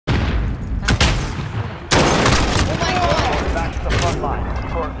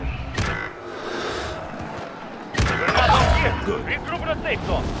safe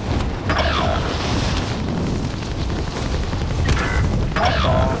zone.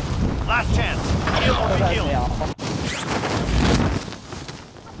 Last chance. Kill or be killed.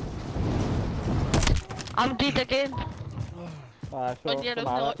 I'm dead again. So On your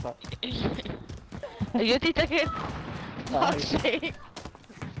tomorrow, own. Are you dead again? Fuck's sake.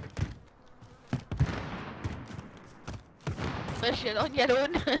 Wish you're on your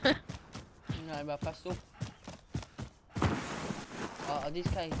own. No, my pistol. Are these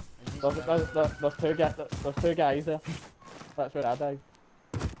guys? there's two guys there. That's where I died.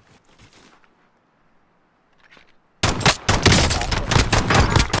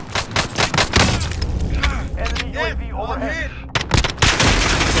 Enemy UAV overhead.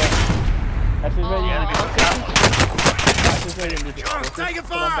 This is where you Enemy need was down. This is where you need to go. Taking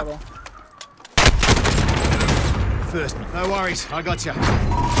fire! First, no worries, I got you.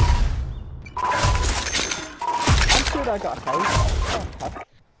 I'm sure I got a kill. Oh,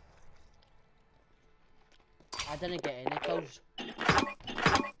 I didn't get any kills.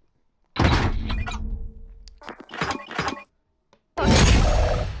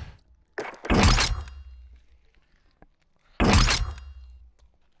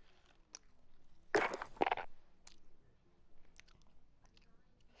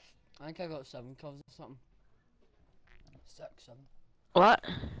 I think I got 7 kills or something. 6, 7. What?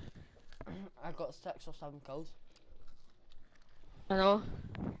 I got 6 or 7 kills. I know.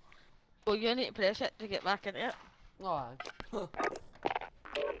 Well, you need to press it to get back into it. Oh, aye.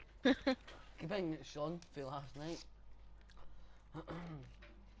 Keeping it Sean for last night.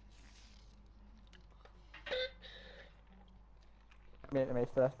 Make the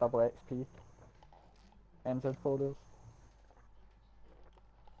most of this double XP. NZ folders.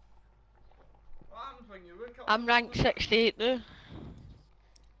 I'm ranked 68 now.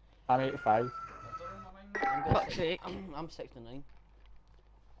 I'm 85. Fuck's sake. I'm 69.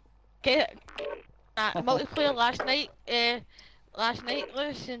 Okay, multiplayer last night,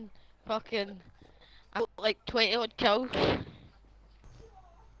 Lewis, and fucking, I got like 20 odd kills.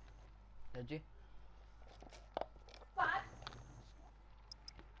 Did you?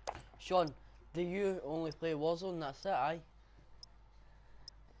 Sean, do you only play Warzone? That's it, aye?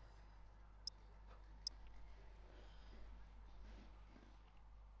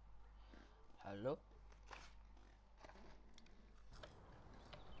 Hello?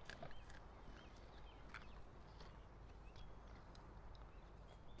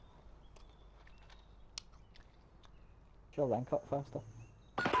 She'll rank up faster.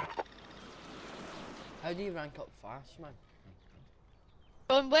 How do you rank up fast, man?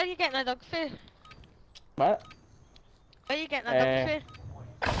 Where are you getting a dog food? What? Where are you getting a dog food?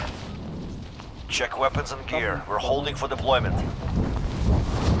 Check weapons and gear. We're holding for deployment.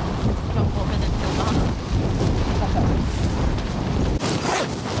 Jump over and kill that.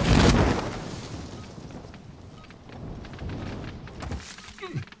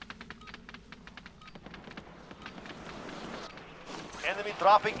 Enemy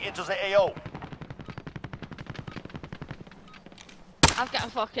dropping into the AO. I've got a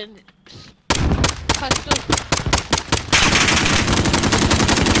fucking pistol.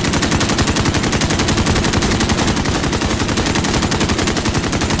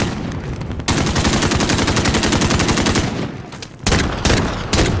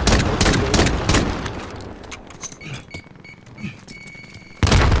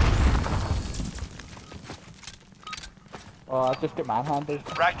 Oh, I just get manhandled.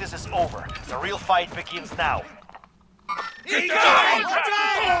 Practice is over. The real fight begins now.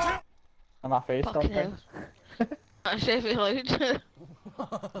 And my face Fucking sometimes. hell. That's really loud.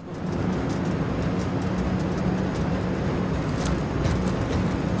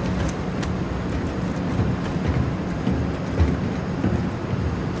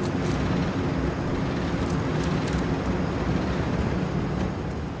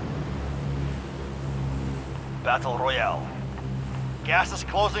 Battle Royale. Gas is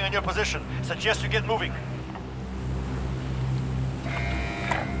closing on your position. Suggest you get moving.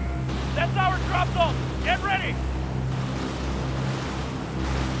 That's our drop zone. Get ready.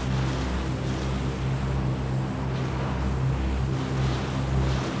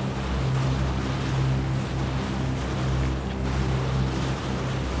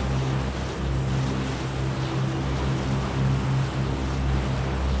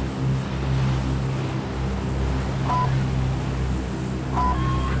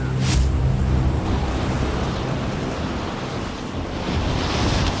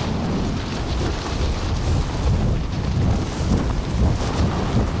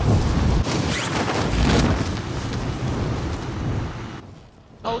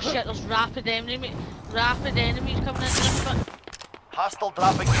 Oh shit, there's rapid enemies coming in. Hostile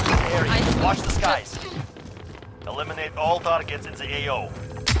dropping into the area. Watch the skies. Eliminate all targets in the AO.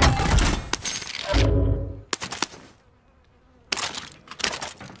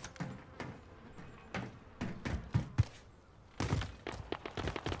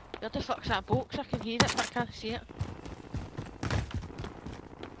 Where the fuck's that boat? 'Cause I can hear it, but I can't see it.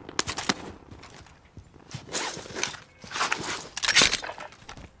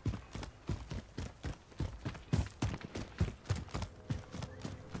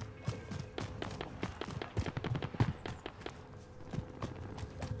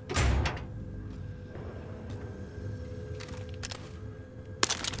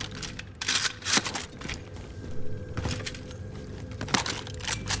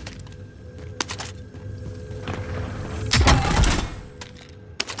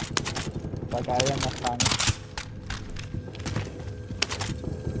 That guy in the tank.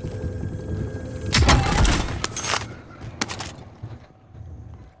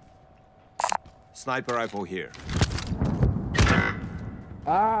 Sniper rifle here.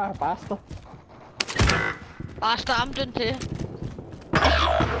 Ah, bastard. Bastard, I'm done too.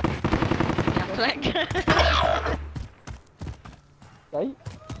 Yeah, click. Right?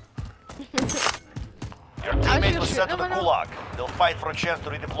 Your teammate was sent to the gulag. They'll fight for a chance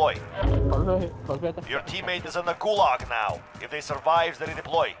to redeploy. Your teammate is in the gulag now. If they survive, they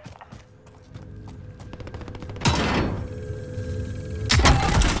redeploy.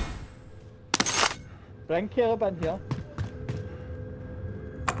 Bring Caleb in here.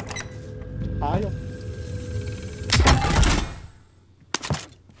 Higher.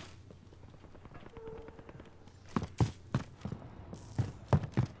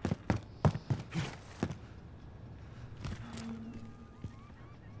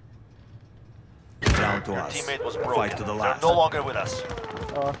 Down to Your us. teammate was Fight broken. to the They're last. no longer with us.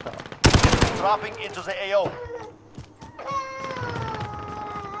 Oh, shut up. Dropping into the AO.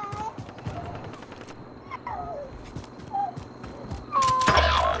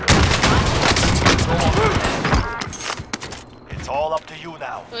 It's all up to you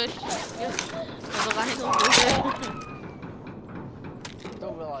now. Push. Yeah. There's a line over there.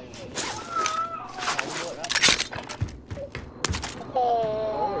 Don't rely on me.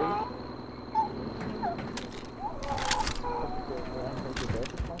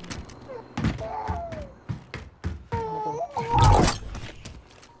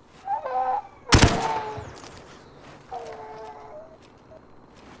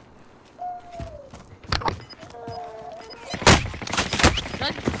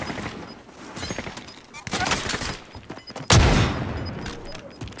 Run.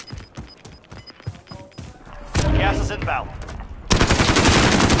 Gas is inbound.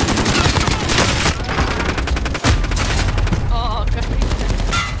 Oh, God.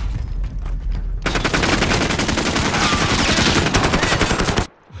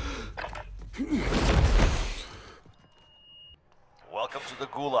 Welcome to the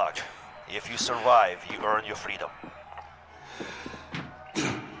gulag. If you survive, you earn your freedom.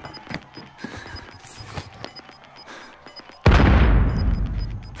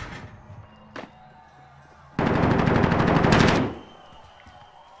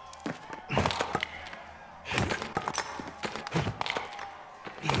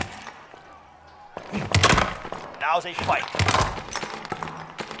 Now's a fight.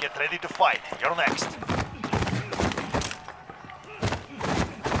 Get ready to fight. You're next.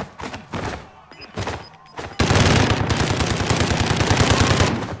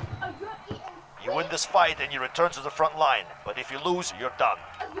 You win this fight and you return to the front line. But if you lose, you're done.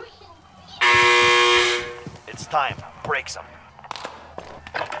 It's time. Break some.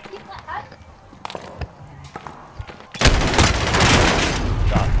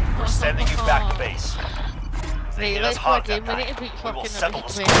 Done. We're sending you back to base. If they Right, hit us let's play a hard game. that We need to time, beat we will fucking settle the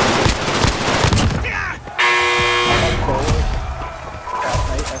the score. Last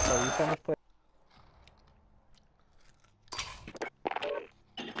night after we finished playing.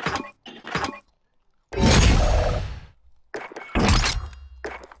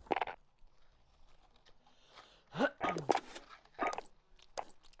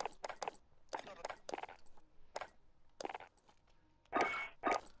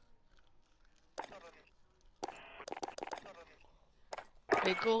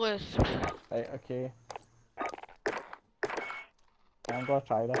 Right, go Lewis. Right, okay. I'm gonna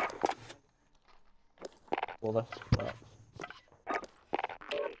try this. Well, this works.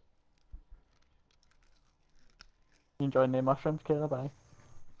 You enjoying the mushrooms, Caleb? Aye.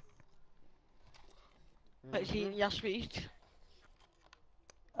 Let's see, your sweet.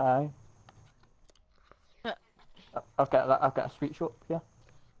 Aye. Yeah. I've got a sweet shop here.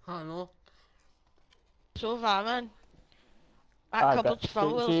 I know. So far, man. That Aye, cupboard's but full,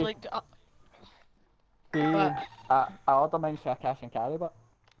 see- there's see- like... See, What? I order mine for cash and carry, but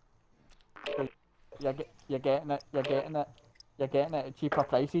you're getting it at cheaper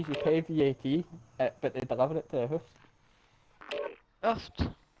prices. You pay VAT, but they deliver it to the house. Oft.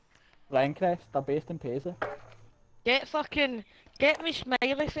 Linecrest, they're based in Paisley. Get me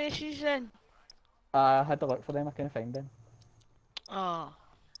smiley faces then. I had to look for them, I couldn't find them. Oh.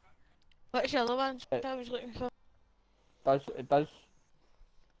 What's the other ones It- I was looking for? It does.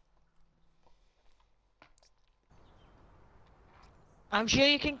 I'm sure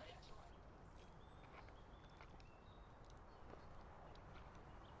you can...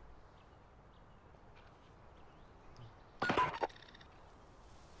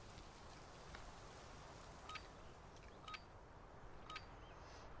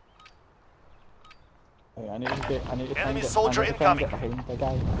 I need to get. I need to Enemy find it. soldier I need to try and incoming. get behind the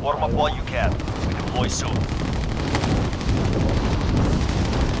guy. Warm up while you can. We deploy soon.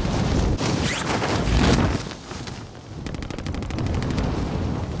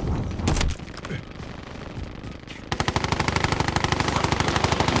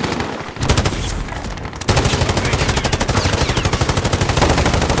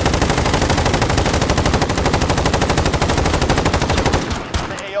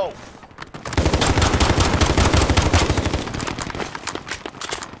 The AO.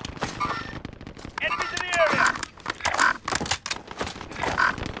 Enemies in the area.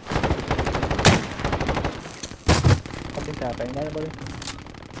 I think I find anybody.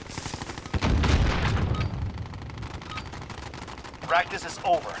 Practice is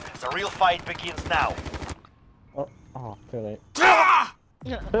over. The real fight begins now. Oh, too late.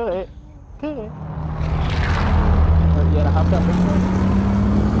 Yeah. Too late. Too late. Yeah, I have that big one.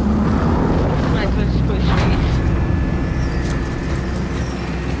 My first squishy.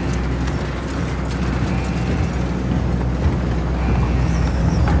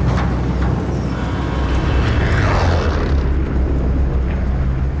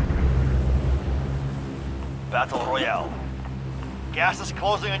 Battle Royale. Gas is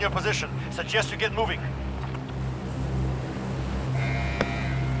closing on your position. Suggest you get moving.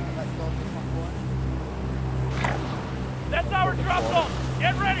 That dog is not going. That's our drop zone.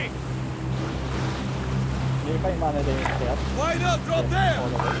 Get ready. You find man of the stairs. Line up, drop there!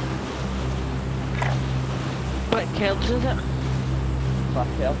 What kills is it? Back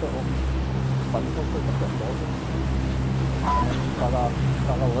there, but wonderful for the football. For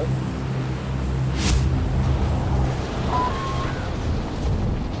a look.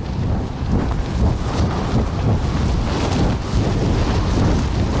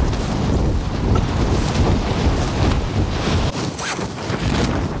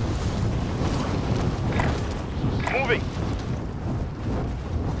 Moving.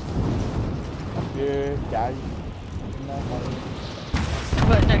 You guys. No,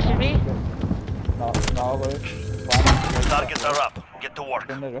 What, next to me? no, Luke. Targets are up. Get to work.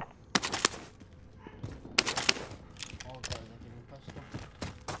 In the roof. Oh, God, they're giving pistol.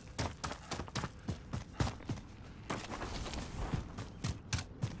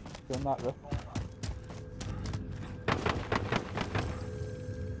 In that roof.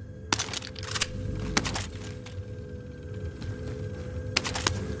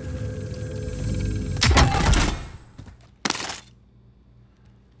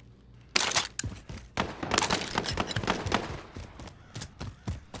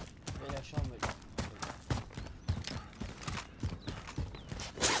 Yeah, show me.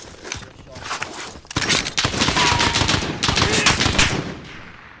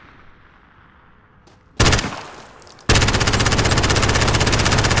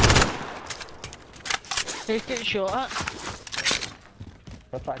 Who's getting shot at?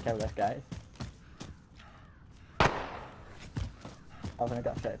 Let's try to kill this guy. I've only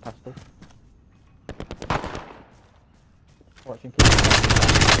got a set of pistols. Watching keep.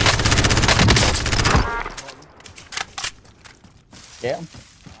 Get him.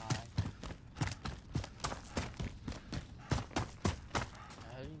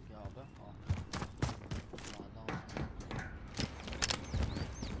 How do you get up there?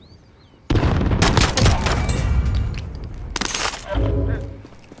 Oh. No, no.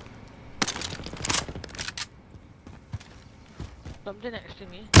 Somebody next to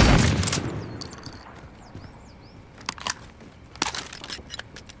me.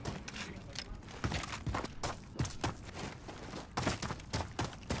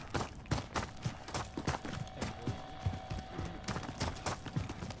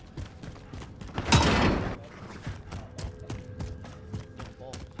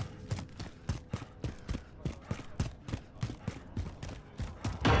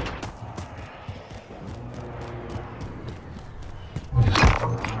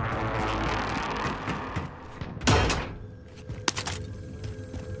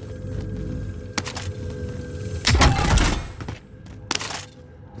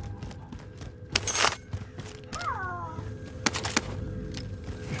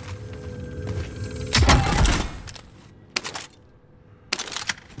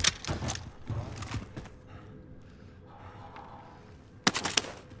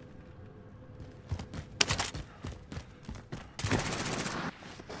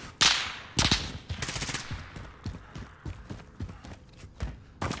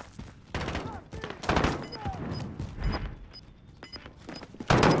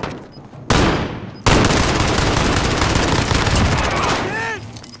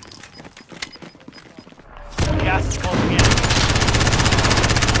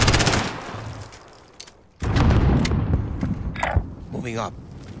 coming up.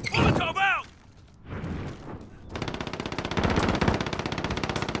 Molotov out!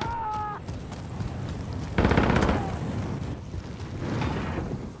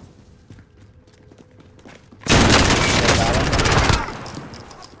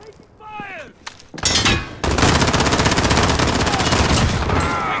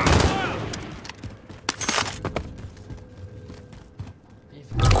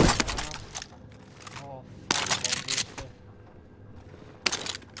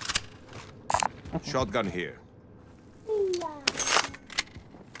 Shotgun here.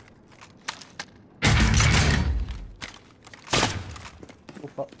 Oh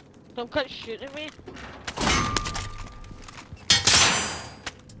fuck. Some cunt shooting me.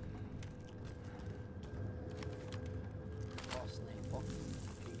 Oh, sniper.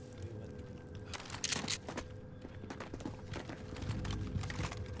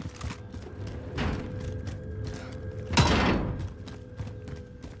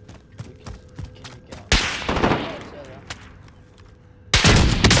 Can you get up? Oh, it's there.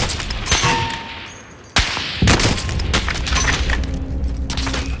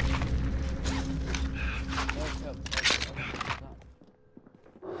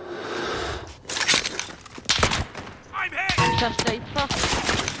 I'm hit! It's a sniper.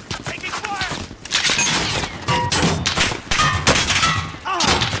 Taking fire!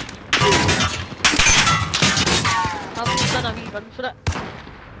 I've just done a wee run for it.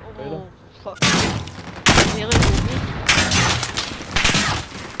 Oh, fuck. Nearly got me.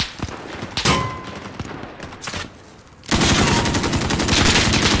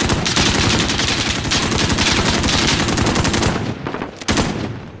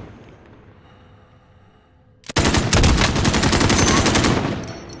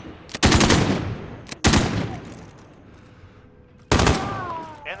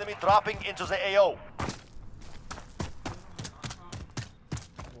 Enemy dropping into the AO.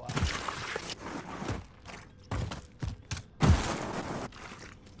 Wow.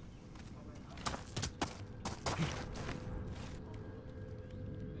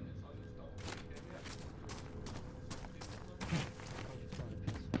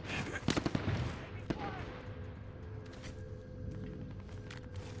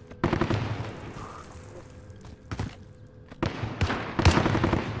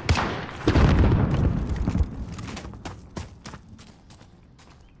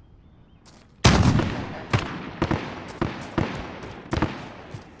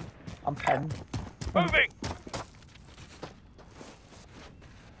 I'm pinned. Moving!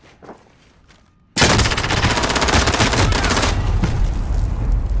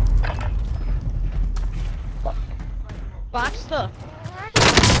 Baxter!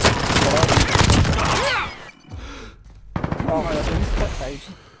 Oh my god, he's quite tight.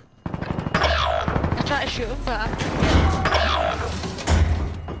 I tried to shoot him, but I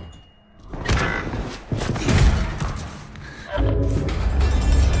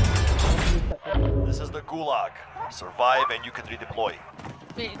This is the Gulag. Survive and you can redeploy.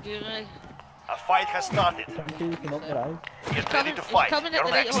 Wait, do I? A fight has started. You can open your eyes. Get ready to fight. He's coming at You're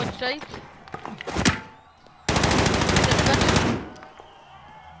the right next. hand side.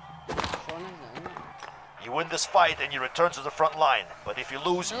 Sean, isn't it? You win this fight and you return to the front line. But if you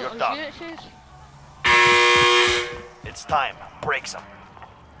lose, No, you're it was done. you, it says. It's time. Break some.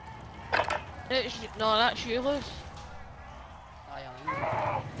 No, that's you, Lewis. Aye,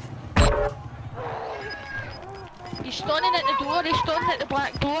 aye. He's standing at the door, he's standing at the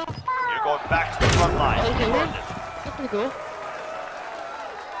black door. You're going back to the front line. Okay, You wait. earned it. There we go.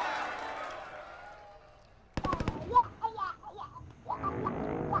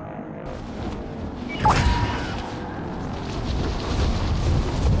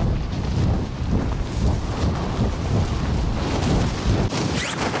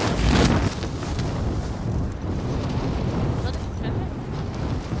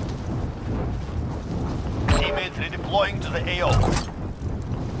 Teammate redeploying to the AO.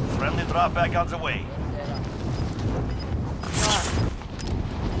 Friendly drop back on the way.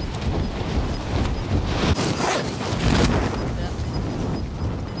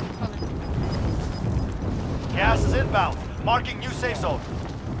 Gas is inbound. Marking new safe zone.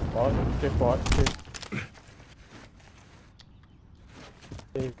 Bot, just bot, just...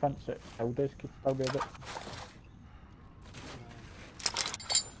 You can't sit still, this could still be a bit...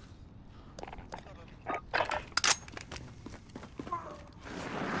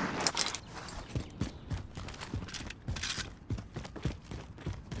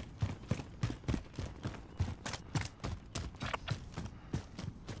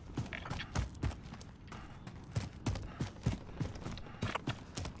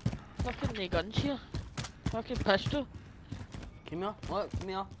 Fucking no guns here. Fucking pistol. Come here, look, come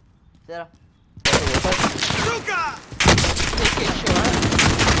here. Sarah.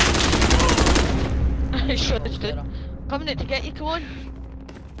 Shot Oh, is good. Sarah. Coming in to get you, come on.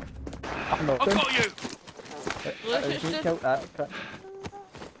 I'm not I've got you! Lewis, You it's good. killed that. Quick.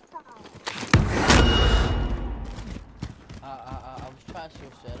 I was trying to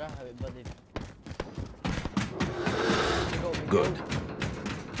show Sarah how it bloody... Good.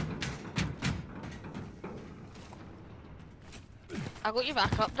 I got you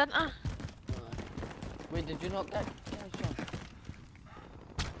back up, didn't I? Wait, did you not get Sean?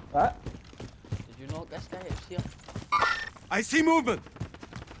 What? Did you not get this guy? It's here. I see movement.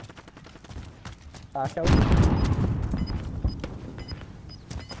 I killed him.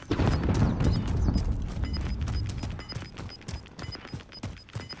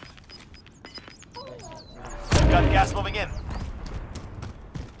 Got gas moving in.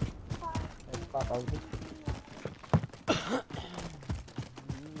 It's back out.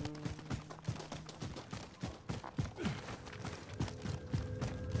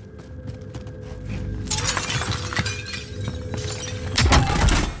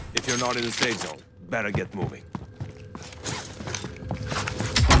 If you're not in the safe zone, better get moving.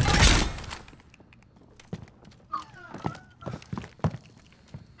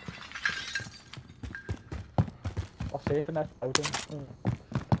 We're saving this building.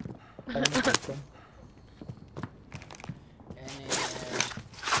 Any, armor kits?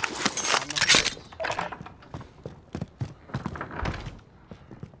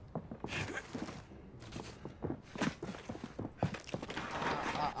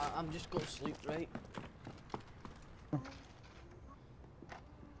 I'm just going to sleep, right?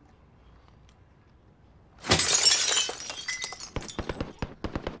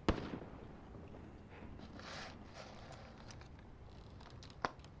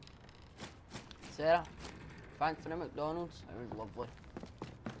 Sarah, thanks for the McDonald's. It was lovely.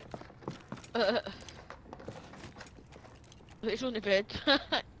 It's on the bed.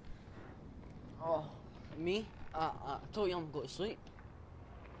 Oh, me? I told you I'm going to sleep.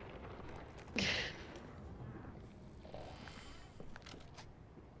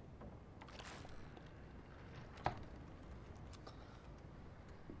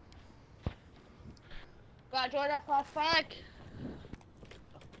 Got to join that class back.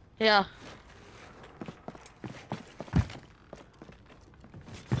 Yeah.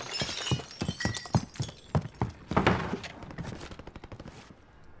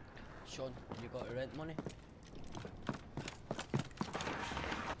 Sean, you got your rent money?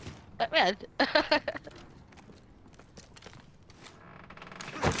 Red.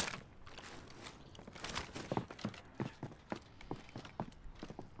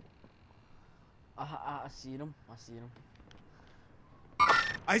 I see him. I see him.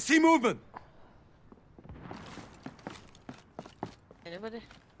 I see movement. Anybody?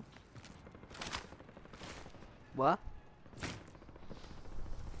 What?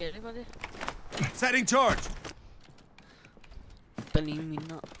 Anybody? Setting charge. Didn't even mean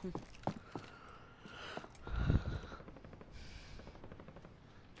that.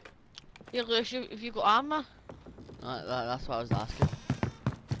 Yeah, Lewis, have you got armor? That's what I was asking.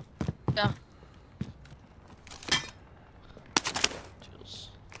 Yeah. Cheers.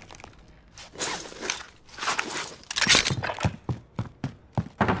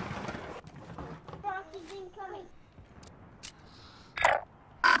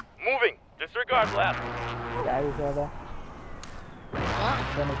 Moving! Disregard left. Guys are there.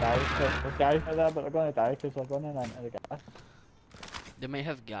 What? They're gonna die. There's guys are there, but they're gonna die because they're running into the gas. They might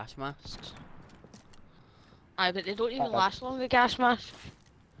have gas masks. Aye, but they don't even Uh-oh. last long, the gas mask.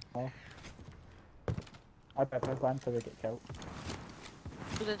 I bet they're going till they get killed.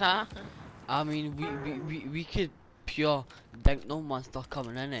 So did that. I mean, we could pure think no one's still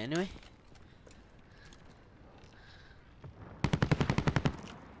coming in anyway.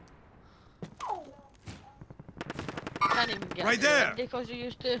 Can't even get Right into the there. window because they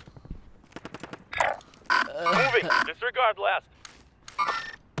used to. Moving! Disregard left.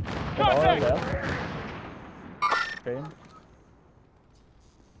 They're all there. Train.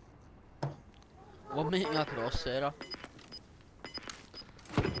 We're making across, Sarah.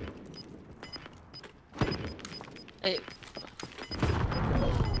 Hey,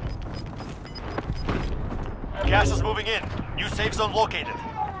 Gas is moving in. New safe zone located.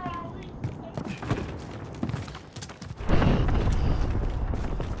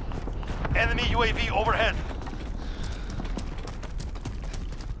 Enemy UAV overhead.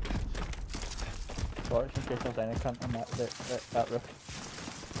 Watch in case there's any cunt on that roof.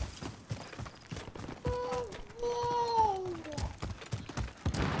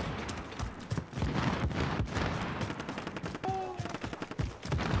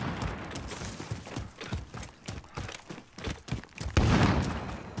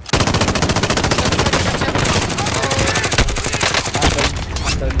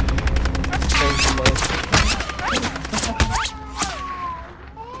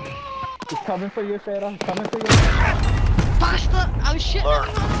 coming for you, Sarah. He's coming for you. Bastard! I was shitting Learn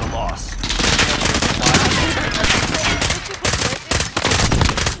at from the loss.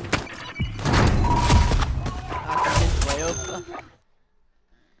 African's way up.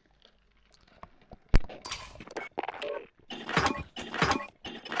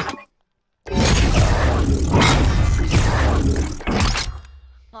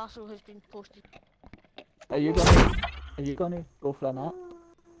 Parcel has been posted. Are you gonna go for that?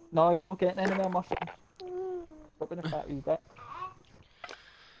 No, you're not getting any more mushrooms. Stop in the fat wee bit.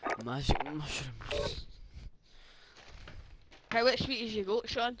 Magic mushrooms. How much sweet is your goat,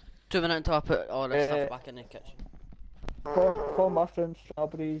 Sean? 2 minutes until I put all this stuff back in the kitchen. Four mushrooms,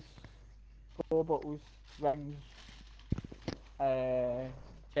 strawberries, 4 bottles, rings,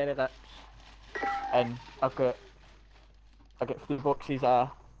 cherry lips, and I've got 3 boxes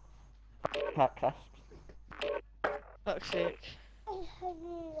of cat crisps. Fuck's sake.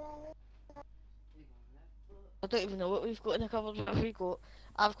 I don't even know what we've got in the cupboard. What have we got?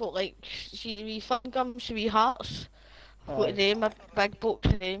 I've got like, see wee fun gums, wee hearts. I've got them, a big box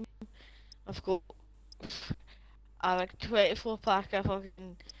of them. I've got a like 24 pack of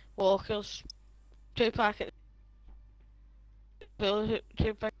fucking Walkers, 2 packets, 2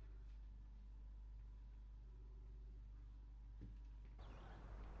 packets.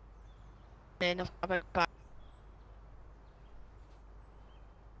 Then I've got a big pack.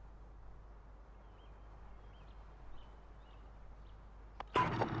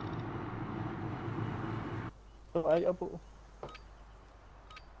 Right, a bottle.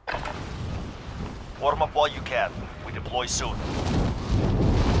 Warm up while you can. We deploy soon.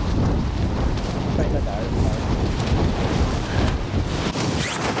 Find it out.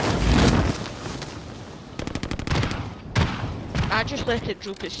 I just let it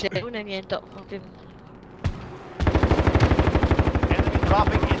droop itself and then you end up fucking... Enemy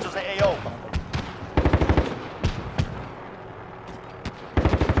dropping into the AO.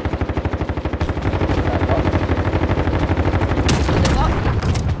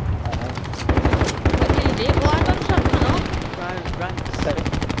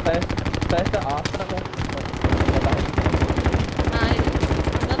 Press the R button.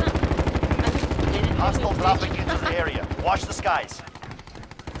 Hostile dropping into the area. Watch the skies.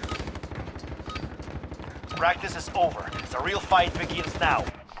 Practice is over. The real fight begins now.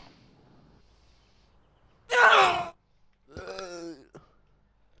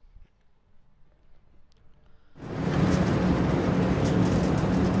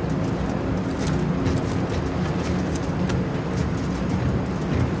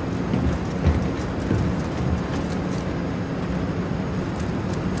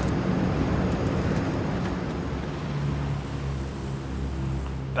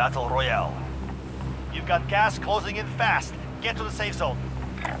 Battle Royale. You've got gas closing in fast. Get to the safe zone.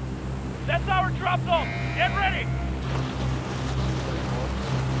 That's our drop zone. Get ready.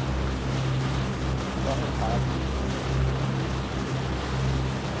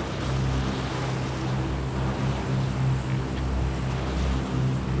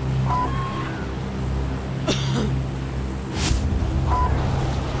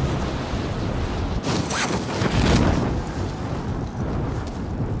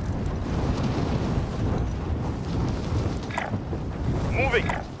 Moving.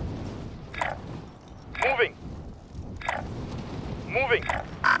 Moving. Moving.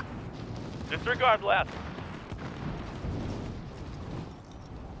 Disregard left.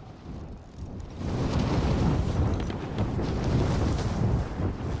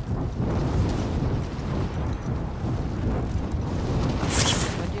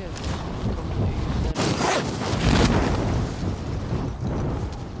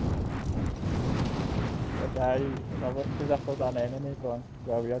 There's a full on enemy going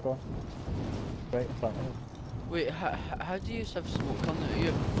where we are going. Right in front of us. Wait, how do you have smoke coming at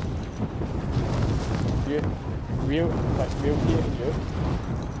you? We'll hear you.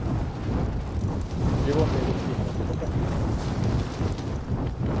 You won't be able to see us, okay?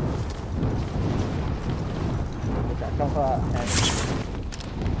 Okay, come for that enemy.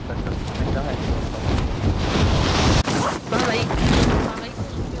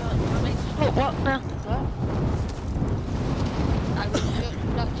 What now?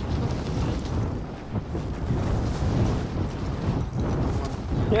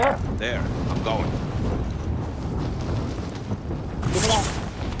 Yeah. There, I'm going. Give me that.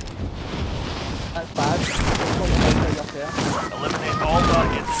 That's bad. Up there. Eliminate all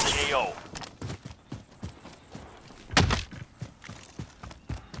targets in the AO.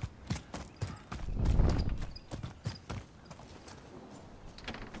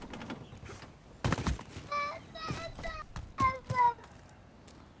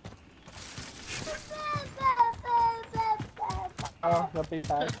 Oh, the big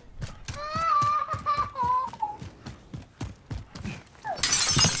bag.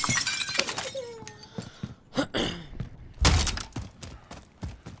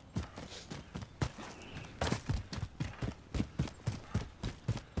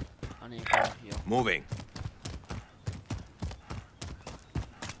 I need to go here. Moving.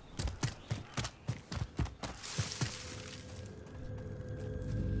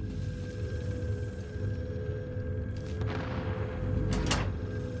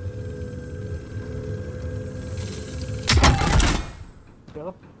 Get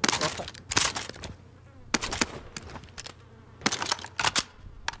up. Drop it.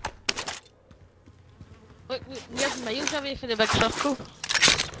 Look, we have miles away from the big circle.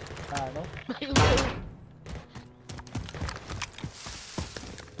 I know. Miles away.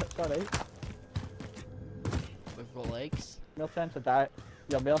 It's alright. We've got legs. More chance of die.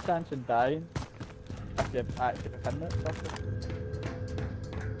 You're more chance of dying if you actually pin it properly.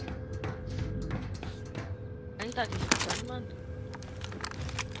 I think that's just fun, man.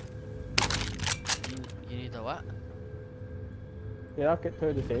 You need a what? Yeah, I'll get two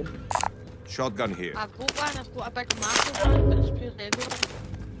of the same. Shotgun here. I've got one, I've got a big massive one, but it's pure heavy one.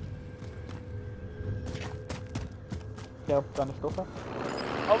 Yeah, gonna scope it.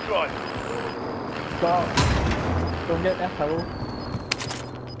 I'll drive. Go. Don't get that pillow.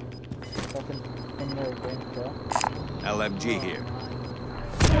 Fucking in the range there. LMG here.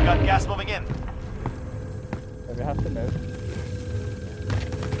 We got gas moving in. So we have to move.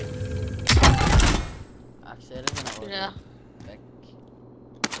 I said it when I was Yeah. big.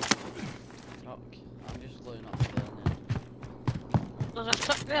 Fuck. I'm just loading up there now. There's a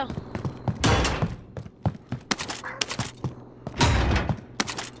truck there.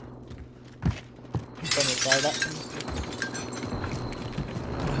 Gonna try that.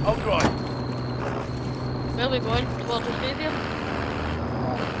 I'll drive. Where are we going? Towards the stadium?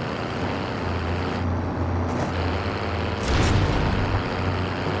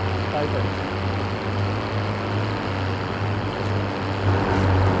 Try it.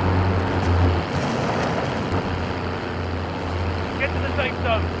 Get to the safe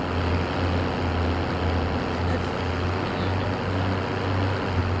zone.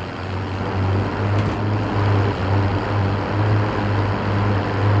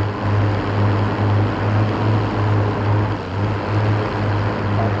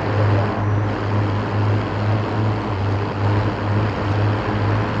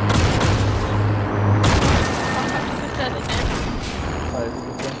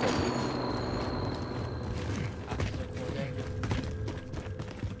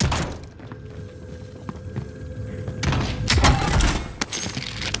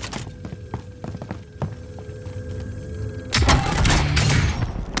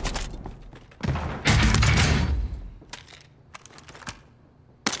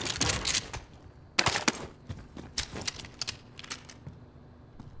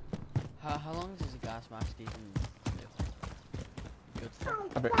 How long does a gas mask even do? Good for?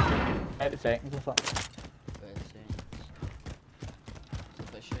 About 80 seconds or something. 30 seconds. It's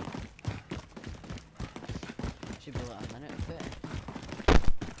a bit shit. Should be like a minute or 30.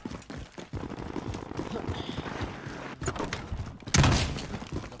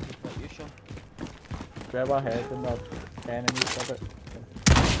 What you show? Grab our heads and the enemies of it.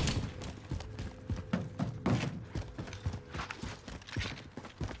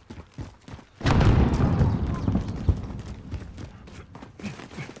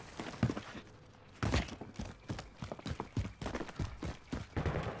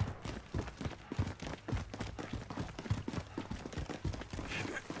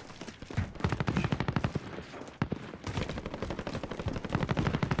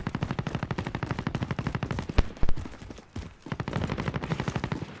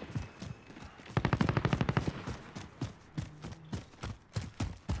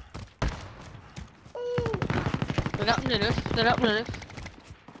 They're up on the roof, they're up on the roof.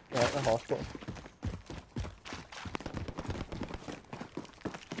 They're at the hospital.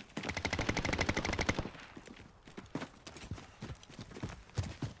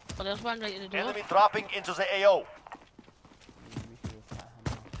 Oh, there's one right in the door. Enemy dropping into the AO.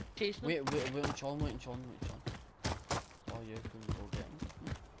 Chasing them. Wait on Sean, wait on Sean. Oh, you can go get him.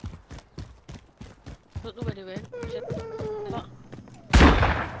 Don't know where they went. Shit. Fuck.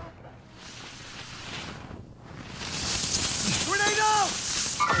 Grenade out!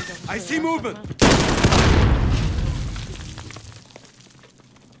 I see movement.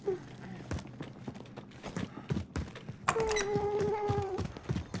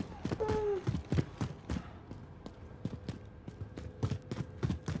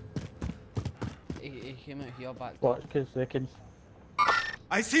 He came out here back. Watch, because they can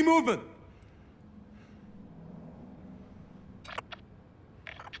I see movement.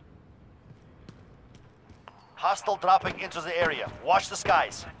 Hostile dropping into the area. Watch the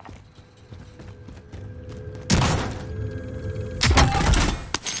skies.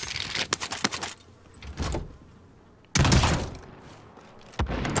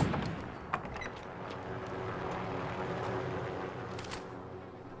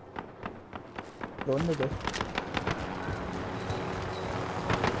 Run the bit.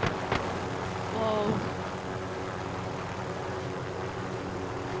 Whoa.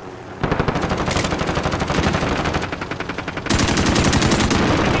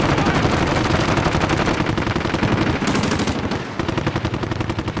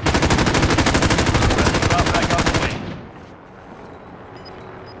 Drop back on the way.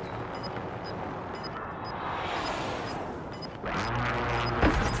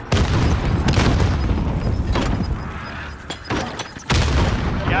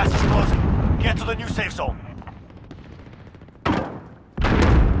 Gas is closing. Get to the new safe zone.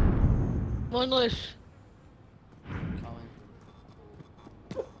 One loose. Coming.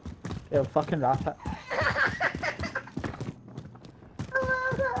 It'll fucking wrap it.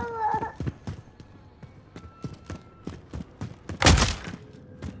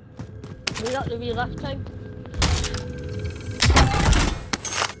 We got the wee left time.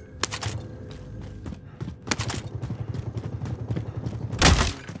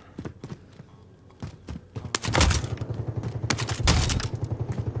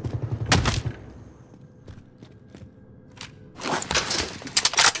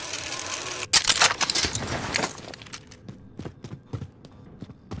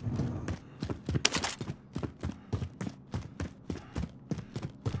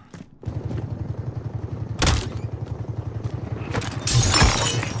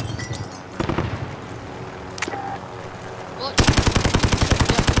 What?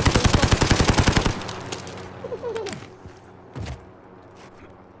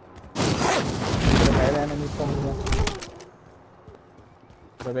 The main enemy coming here.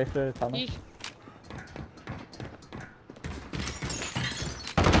 They're way through the tunnel. Yeesh.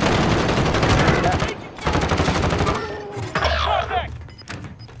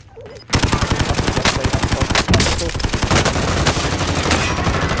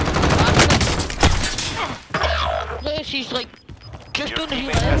 Look, she's like just Your on the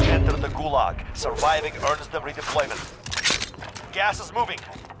teammate has edge. entered the gulag. Surviving earns them redeployment. Gas is moving.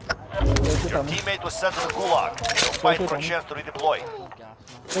 Where's the Your tunnel? teammate was sent to the gulag. They'll fight for a chance to redeploy. Gas,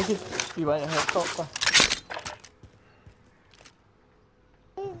 man. Take it. You went a helicopter.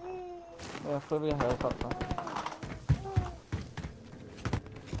 Yeah, probably a helicopter.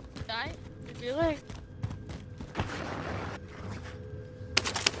 Die. If you like.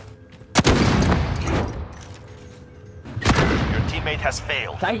 Your teammate has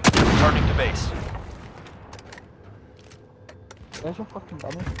failed. Right. Returning to base. Where's your fucking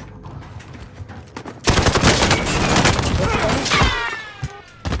dummy?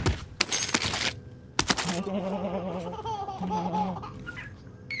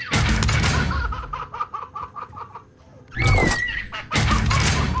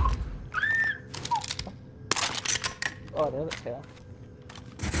 Oh, there it's here.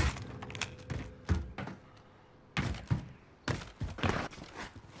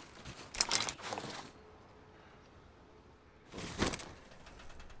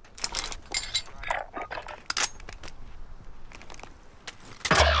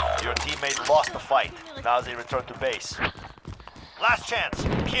 Your teammate lost the fight. Now they return to base. Last chance.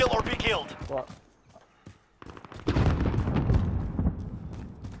 Kill or be killed. What?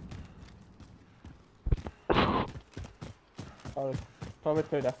 Oh, probably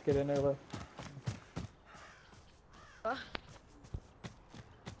too risky in there. Huh?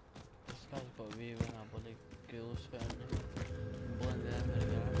 This guy's got a wee ring of bloody ghouls found there. Blend them in the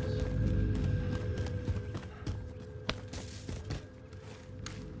guards.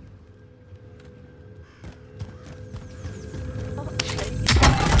 Oh, shit.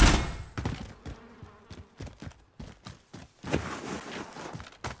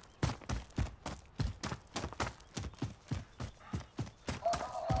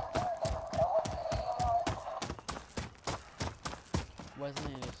 Wasn't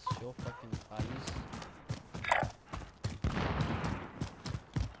he just so fucking fast?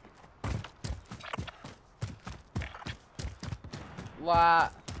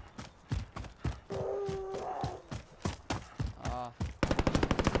 What? Ah.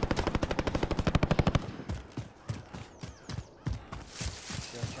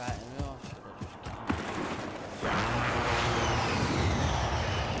 Should I try it anyway or should I just keep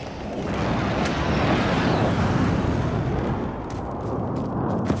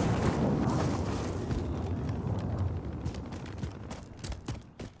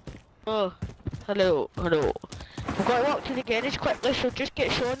Oh, hello, hello. We've got to walk to the garage quickly, so just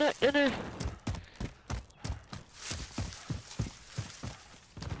get Sean out, you know.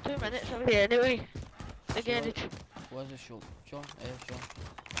 2 minutes away anyway. The Sure. garage. Where's the shop? Sean? Sean.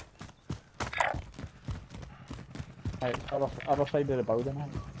 Right, other side of the building. Right?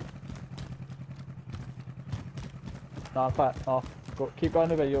 No, in fact, no. Go, keep going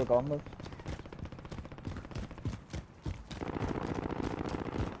the way you're going, Luke.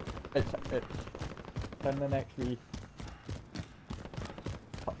 It's in the next wee.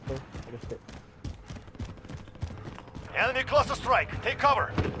 Up there, I just get. Enemy cluster strike. Take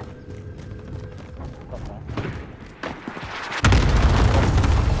cover. Up there.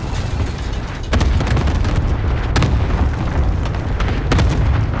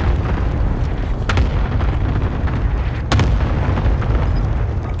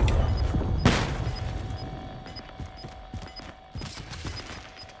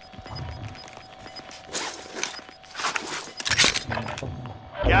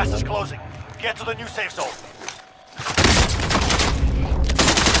 Gas is closing. Get to the new safe zone.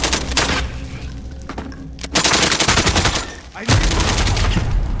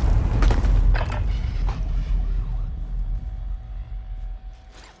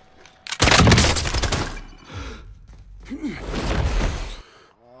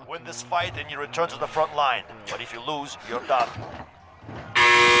 Win this fight and you return to the front line. But if you lose, you're done.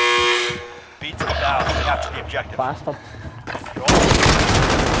 Beat them down and capture the objective. Bastard.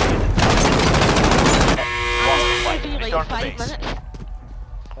 Lost the fight. Maybe Return like to 5 base. minutes.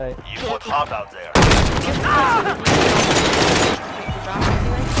 Right. You fought hard out there.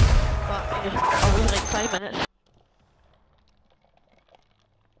 But I'll be like 5 minutes.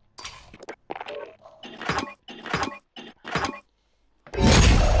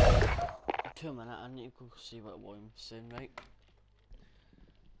 Two minutes, I need to go see what William's saying, right?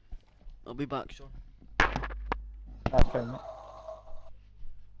 I'll be back, Sean. That's fine, mate.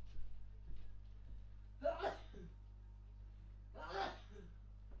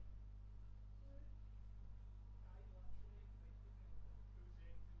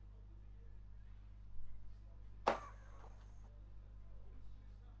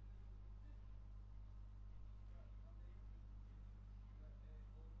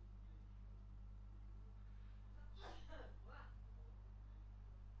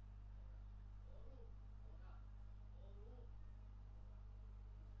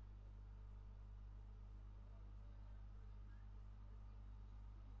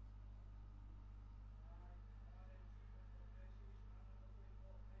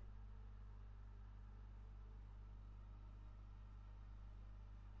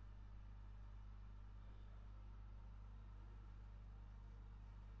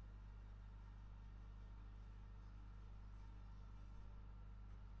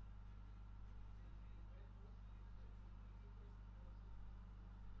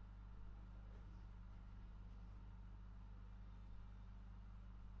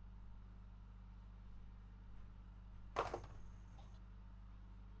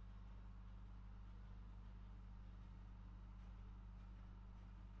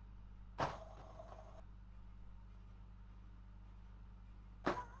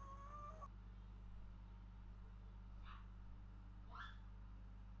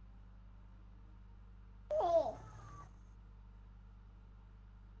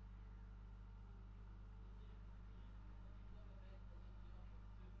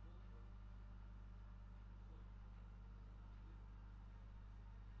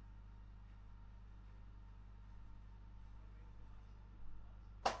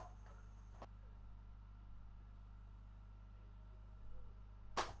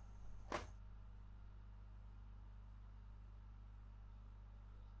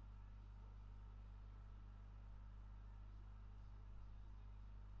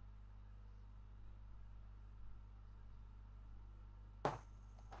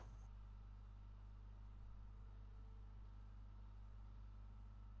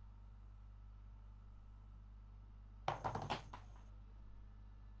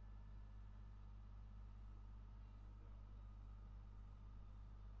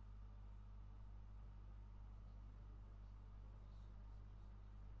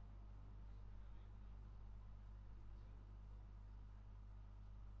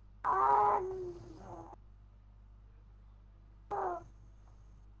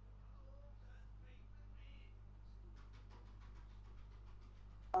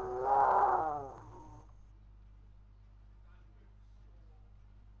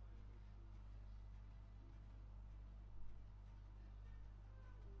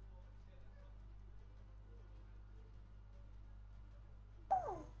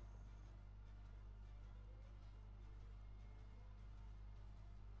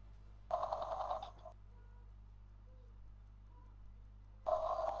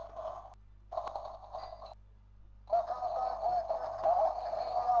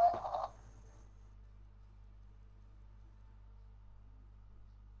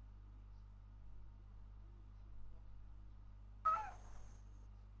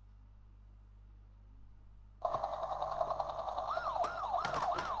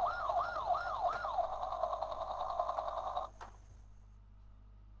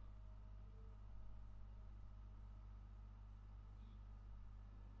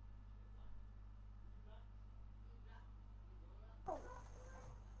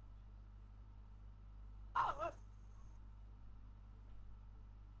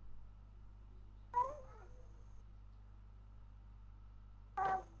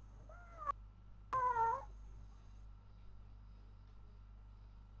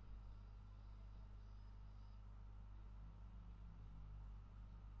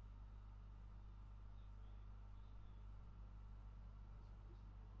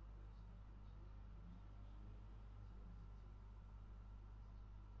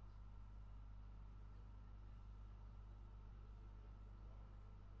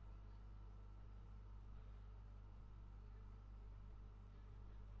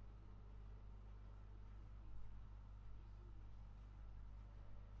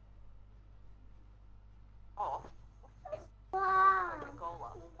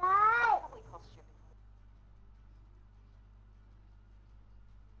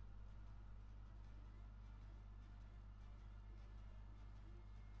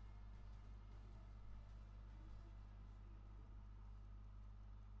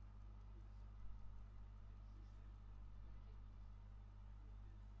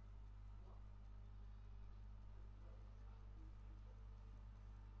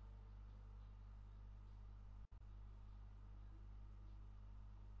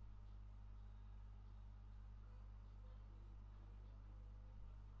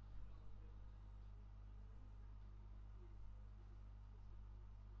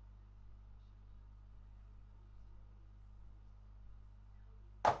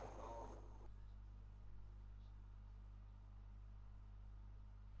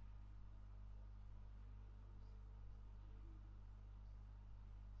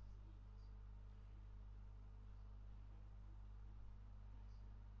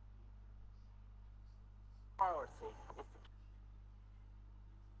 priority is to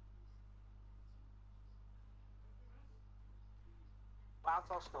out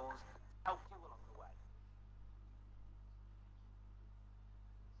our stores to help you along the way.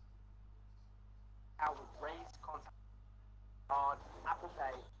 Out with Raise Contact Card, Apple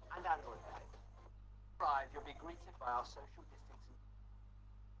Pay, and Android Pay. Arrive, you'll be greeted by our social distancing.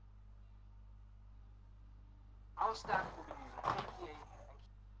 Our staff will be using PPE and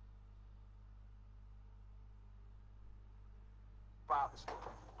throughout the store.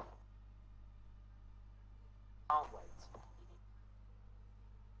 Can't wait.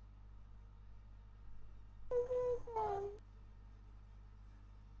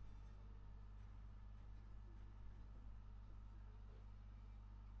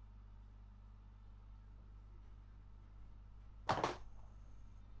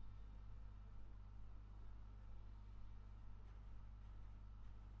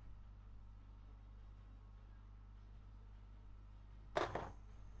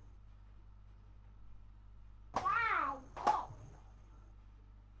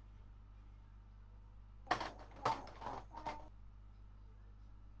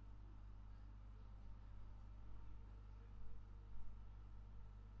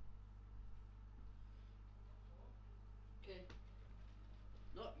 Okay.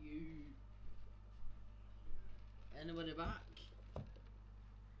 Not you. Anybody back?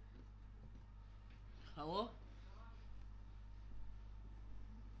 Hello?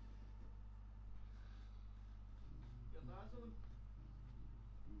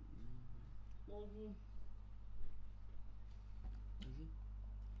 Is he?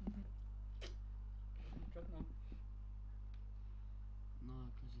 No,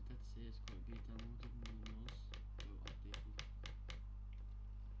 because he did say it's got to be downloaded and no one knows. Or updated.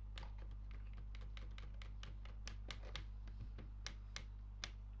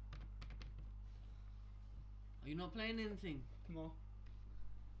 Are you not playing anything? No.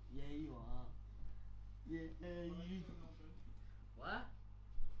 Yeah, you are. Yeah, you. What?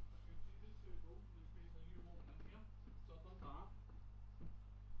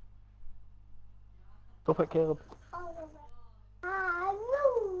 Stop it, Caleb.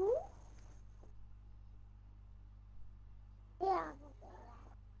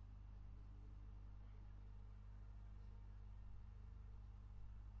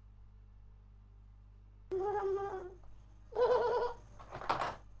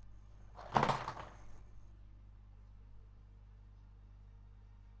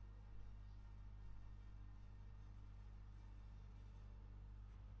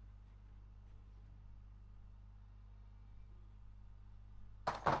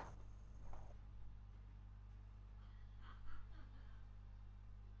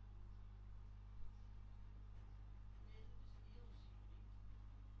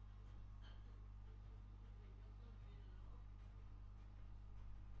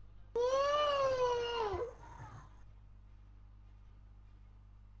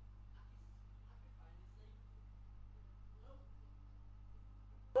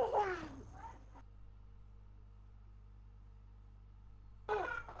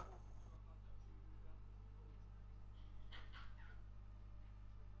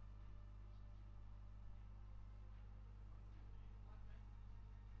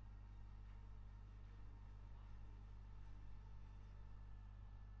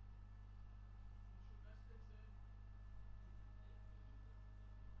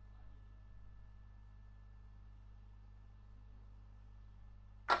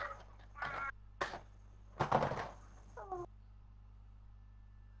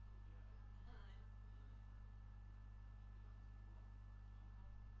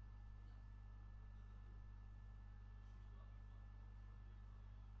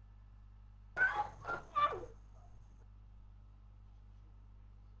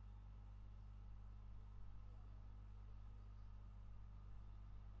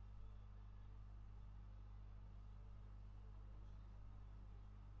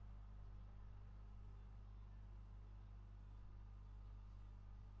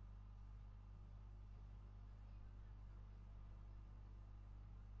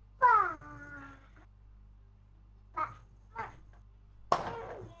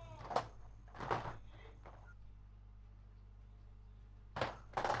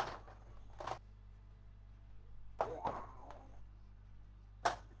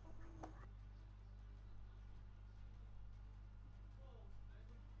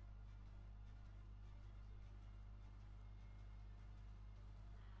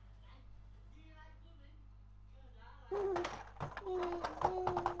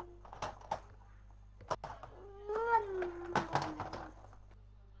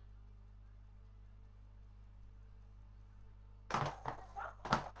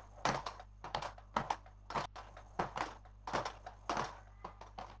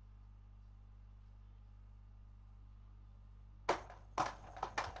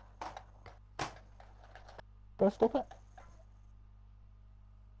 Go stop it.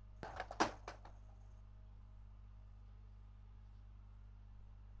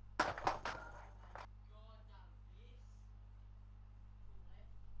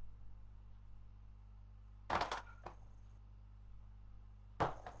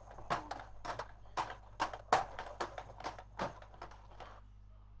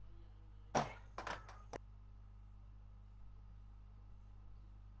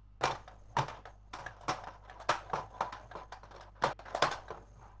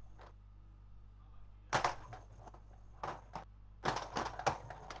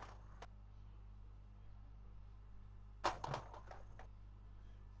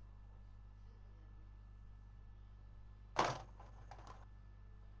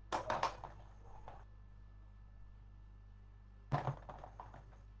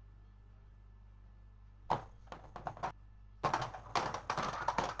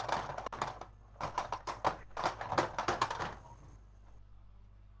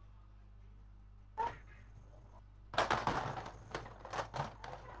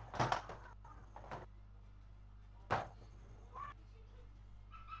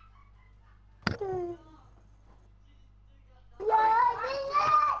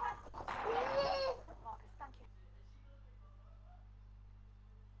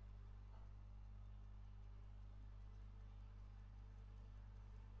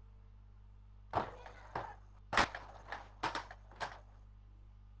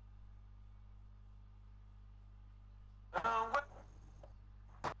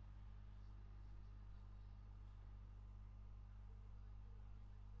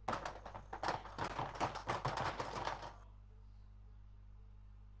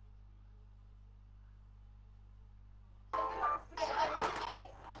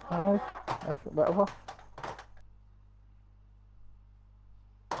 Nice. That's a bit of a...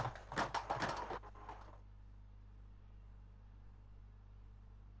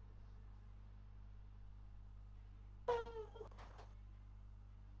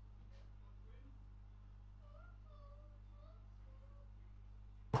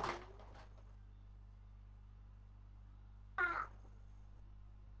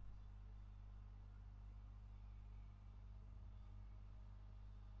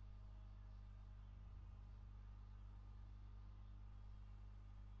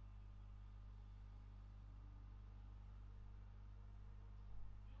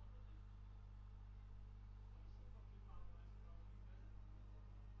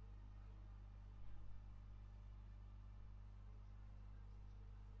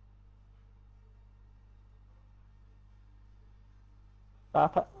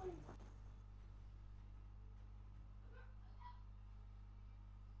 Stop it.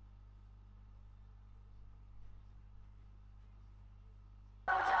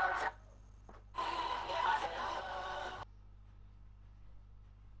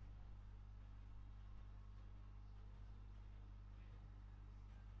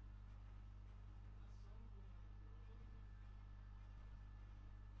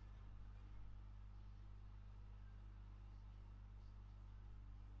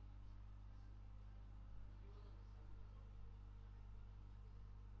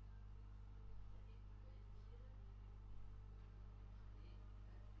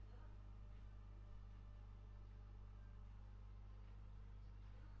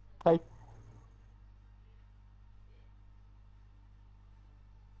 Hey.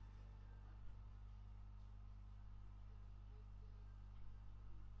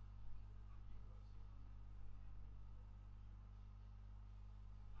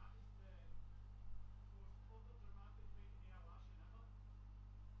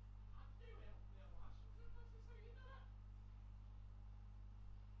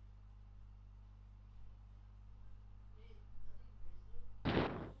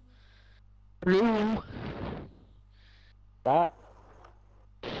 Hello. That.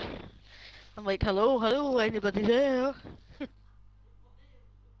 I'm like, hello, anybody there?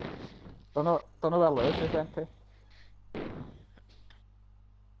 Don't know where Lewis is went to.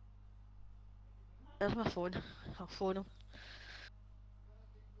 There's my phone. I'll phone him.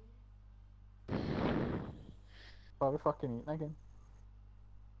 Probably fucking eating again.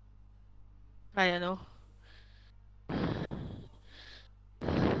 I know.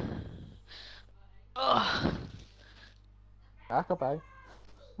 Ugh. Ah, goodbye.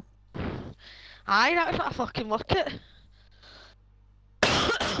 Aye, that's not a fucking work it.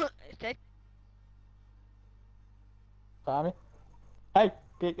 It's dead. Sammy. Hey,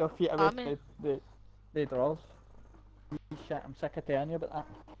 get your feet away Sammy. from the drawers. Shit, I'm sick of telling you about that.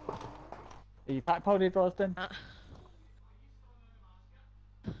 Are you back powder drawers then?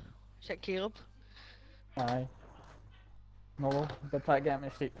 Shit, Caleb. Aye. No, I've been trying to get me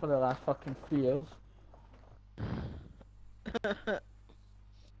sleep for the last fucking 3 years.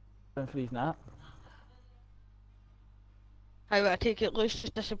 Been freezing out. How I take it Luce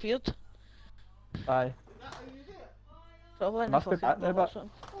just disappeared? Aye. Probably in Must the be fucking back now, ball or but-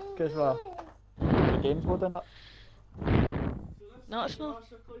 something. Because the game's loading up. No, it's not.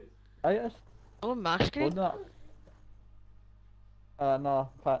 Aye, it is. Oh, my screen. Loading up. No,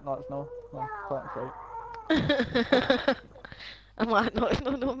 Pat, no, it's no. No, Pat's right. I'm like, no, it's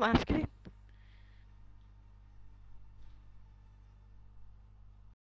not, no, my screen.